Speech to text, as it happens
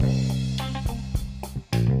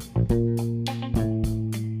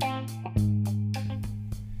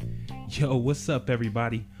Yo, what's up,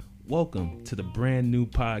 everybody? Welcome to the brand new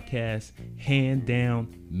podcast, Hand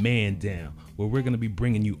Down, Man Down, where we're going to be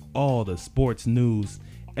bringing you all the sports news,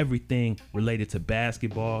 everything related to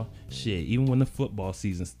basketball, shit, even when the football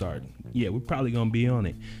season starts. Yeah, we're probably going to be on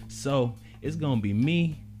it. So it's going to be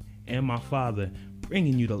me and my father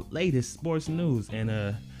bringing you the latest sports news.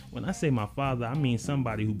 And when I say my father, I mean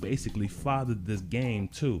somebody who basically fathered this game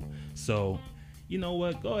too. So, you know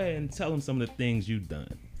what? Go ahead and tell him some of the things you've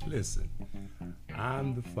done. Listen,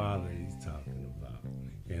 I'm the father he's talking about,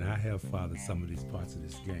 and I have fathered some of these parts of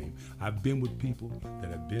this game. I've been with people that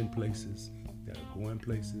have been places, that are going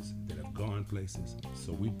places, that have gone places.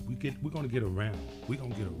 So we're gonna get around. We're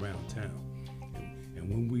gonna get around town, and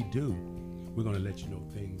when we do, we're gonna let you know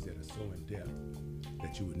things that are so in depth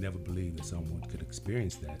that you would never believe that someone could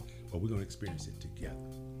experience that, but we're gonna experience it together.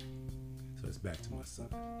 So it's back to my son.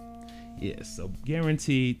 Yeah, so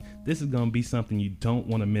guaranteed, this is going to be something you don't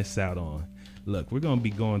want to miss out on. Look, we're going to be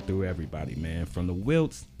going through everybody, man, from the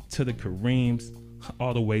Wilts to the Kareems,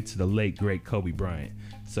 all the way to the late, great Kobe Bryant.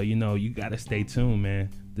 So, you know, you got to stay tuned, man.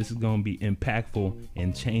 This is going to be impactful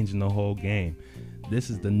and changing the whole game. This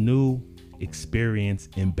is the new experience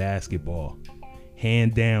in basketball.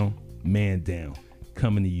 Hand down, man down.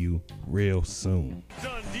 Coming to you real soon.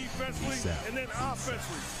 Done defensively and then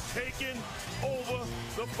offensively. Taking over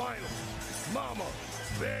the final. Mama,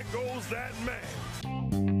 there goes that man.